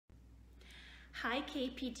Hi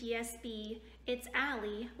KPTSB, it's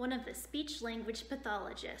Allie, one of the speech language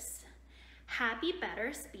pathologists. Happy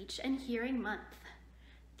Better Speech and Hearing Month.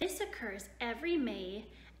 This occurs every May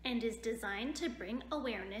and is designed to bring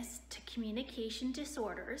awareness to communication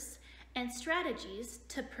disorders and strategies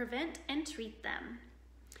to prevent and treat them.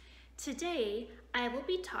 Today, I will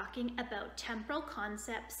be talking about temporal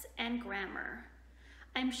concepts and grammar.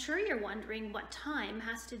 I'm sure you're wondering what time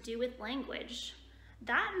has to do with language.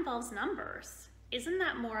 That involves numbers. Isn't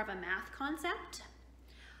that more of a math concept?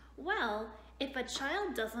 Well, if a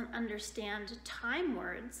child doesn't understand time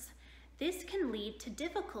words, this can lead to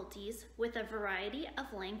difficulties with a variety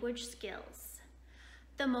of language skills.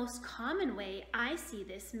 The most common way I see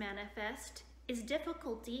this manifest is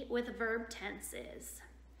difficulty with verb tenses.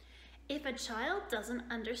 If a child doesn't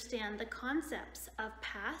understand the concepts of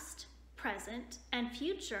past, present, and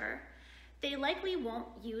future, they likely won't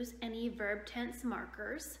use any verb tense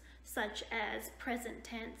markers, such as present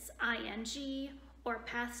tense ing or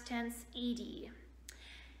past tense ed.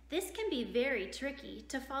 This can be very tricky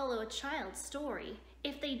to follow a child's story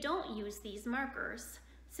if they don't use these markers,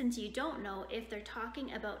 since you don't know if they're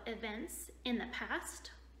talking about events in the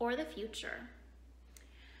past or the future.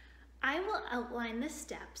 I will outline the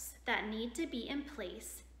steps that need to be in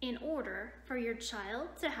place in order for your child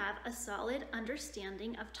to have a solid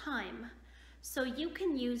understanding of time, so you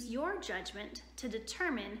can use your judgment to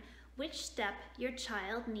determine which step your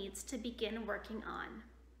child needs to begin working on.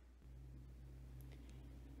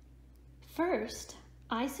 First,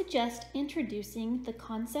 I suggest introducing the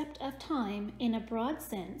concept of time in a broad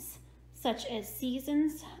sense, such as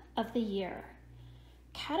seasons of the year.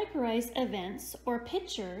 Categorize events or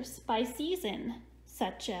pictures by season,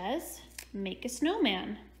 such as make a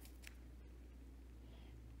snowman,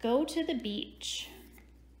 go to the beach,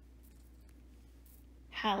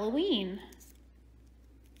 Halloween.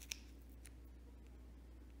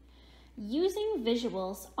 Using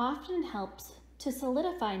visuals often helps to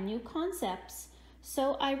solidify new concepts,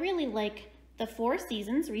 so I really like the Four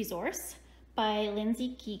Seasons resource by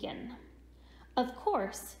Lindsay Keegan. Of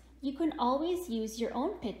course, you can always use your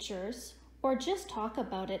own pictures or just talk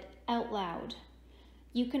about it out loud.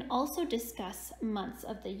 You can also discuss months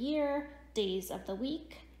of the year, days of the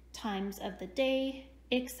week, times of the day,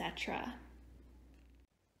 etc.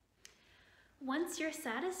 Once you're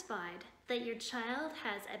satisfied that your child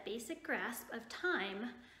has a basic grasp of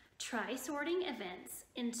time, try sorting events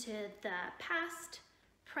into the past,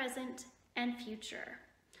 present, and future.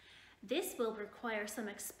 This will require some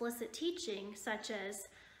explicit teaching, such as,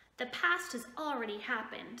 the past has already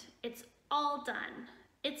happened, it's all done,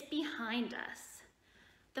 it's behind us.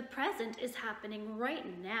 The present is happening right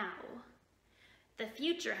now. The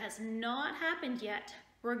future has not happened yet,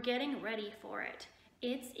 we're getting ready for it.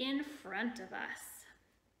 It's in front of us.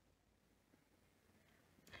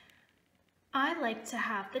 I like to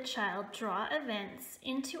have the child draw events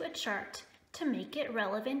into a chart to make it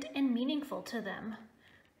relevant and meaningful to them.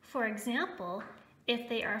 For example, if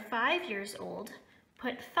they are 5 years old,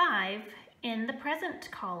 put 5 in the present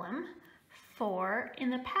column, 4 in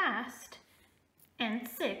the past, and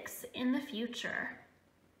 6 in the future.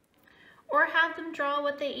 Or have them draw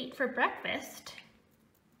what they eat for breakfast,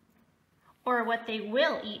 or what they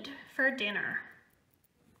will eat for dinner.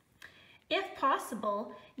 If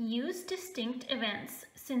possible, use distinct events,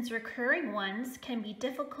 since recurring ones can be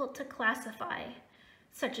difficult to classify,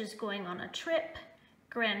 such as going on a trip,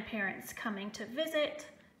 grandparents coming to visit,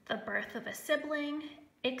 the birth of a sibling,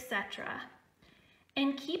 etc.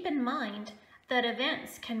 And keep in mind that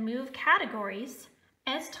events can move categories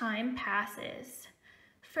as time passes.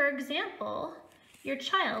 For example, your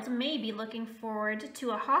child may be looking forward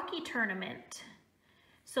to a hockey tournament,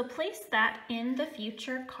 so place that in the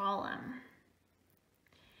future column.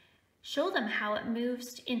 Show them how it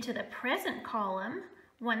moves into the present column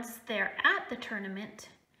once they're at the tournament,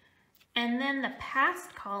 and then the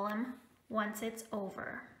past column once it's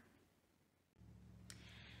over.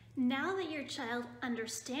 Now that your child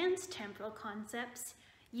understands temporal concepts,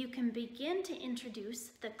 you can begin to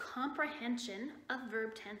introduce the comprehension of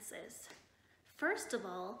verb tenses. First of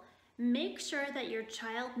all, make sure that your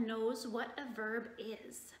child knows what a verb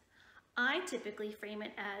is. I typically frame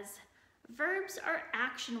it as, verbs are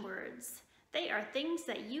action words. They are things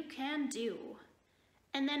that you can do.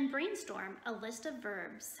 And then brainstorm a list of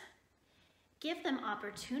verbs. Give them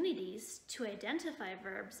opportunities to identify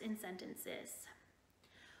verbs in sentences.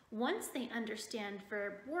 Once they understand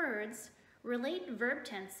verb words, relate verb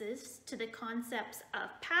tenses to the concepts of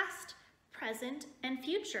past, present, and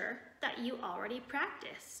future that you already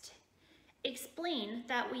practiced. Explain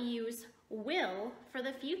that we use will for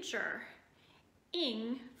the future,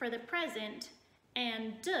 ing for the present,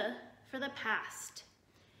 and d for the past.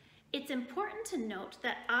 It's important to note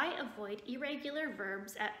that I avoid irregular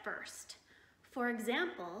verbs at first. For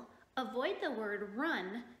example, avoid the word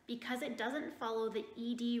run because it doesn't follow the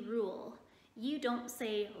ed rule. You don't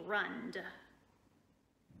say runned.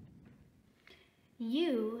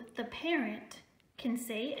 You, the parent, can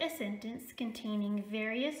say a sentence containing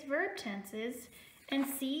various verb tenses and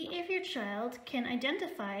see if your child can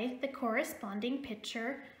identify the corresponding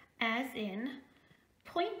picture, as in,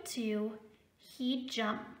 point to, he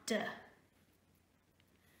jumped.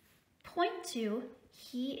 Point to,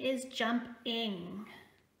 he is jumping.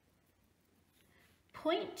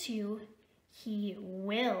 Point to, he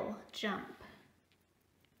will jump.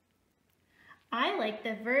 I like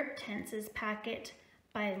the verb tenses packet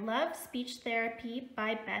by Love Speech Therapy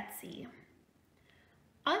by Betsy.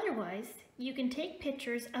 Otherwise, you can take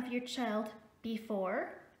pictures of your child before,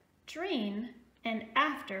 during, and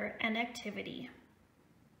after an activity.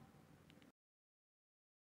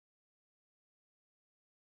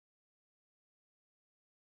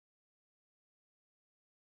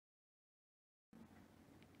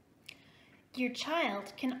 Your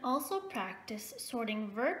child can also practice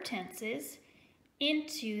sorting verb tenses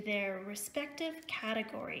into their respective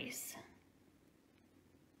categories.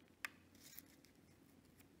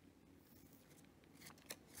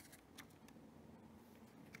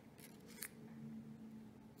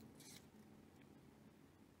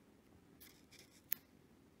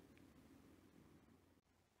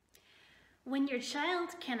 When your child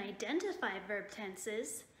can identify verb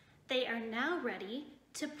tenses, they are now ready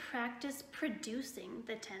to practice producing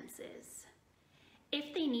the tenses.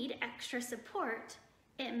 If they need extra support,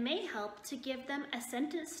 it may help to give them a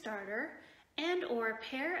sentence starter and/or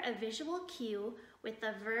pair a visual cue with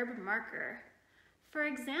the verb marker. For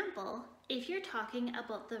example, if you're talking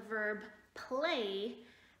about the verb play,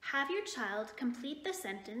 have your child complete the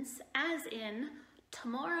sentence as in,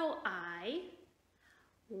 tomorrow I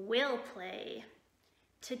will play.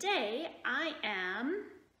 Today I am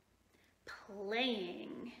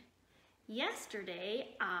playing.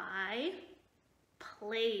 Yesterday I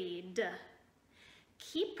played.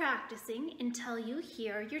 Keep practicing until you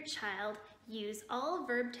hear your child use all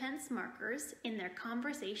verb tense markers in their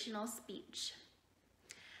conversational speech.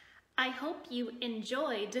 I hope you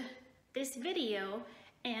enjoyed this video,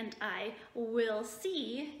 and I will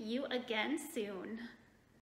see you again soon.